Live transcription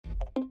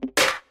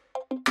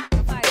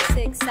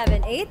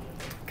678.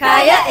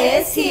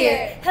 KAIA is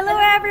here! Hello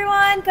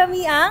everyone!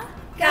 Kami ang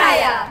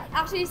KAIA!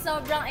 Actually,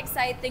 sobrang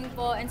exciting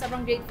po and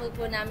sobrang grateful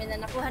po namin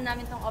na nakuha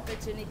namin tong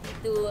opportunity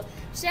to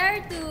share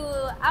to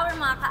our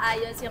mga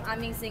kaayos yung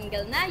aming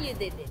single na You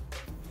Did It.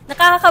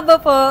 Nakakakaba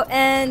po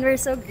and we're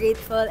so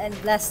grateful and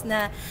blessed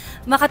na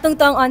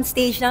makatungtong on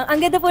stage ng.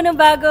 Ang ganda po ng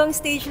bagong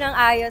stage ng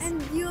Ayos.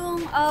 And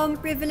yung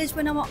privilege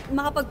po na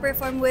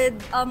makapag-perform with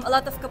a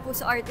lot of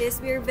Kapuso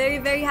artists, we're very,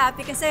 very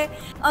happy kasi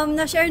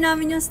na-share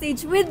namin yung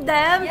stage with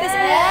them. Yes! Kasi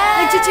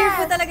nag-cheer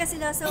po talaga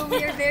sila. So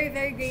we're very,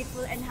 very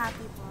grateful and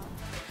happy po.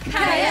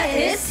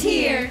 KAIA is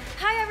here!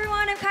 Hi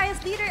everyone! I'm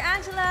KAIA's leader,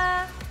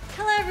 Angela.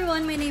 Hello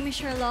everyone, my name is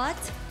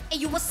Charlotte.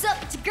 Hey, what's up?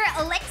 It's your girl,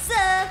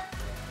 Alexa.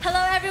 Hello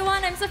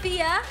everyone, I'm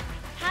Sophia.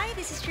 Hi,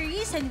 this is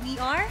Therese and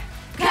we are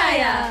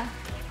KAIA!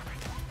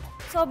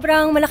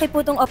 Sobrang malaki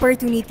po itong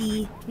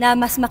opportunity na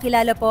mas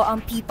makilala po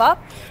ang P-pop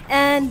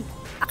and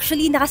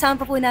actually nakasama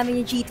pa po namin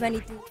yung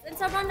G22. And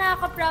sobrang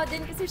nakaka-proud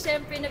din kasi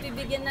syempre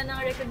nabibigyan na ng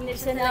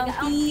recognition ng talaga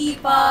ang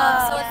P-pop. P-pop.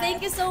 So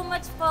thank you so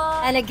much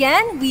po. And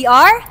again, we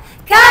are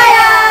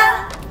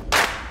KAIA!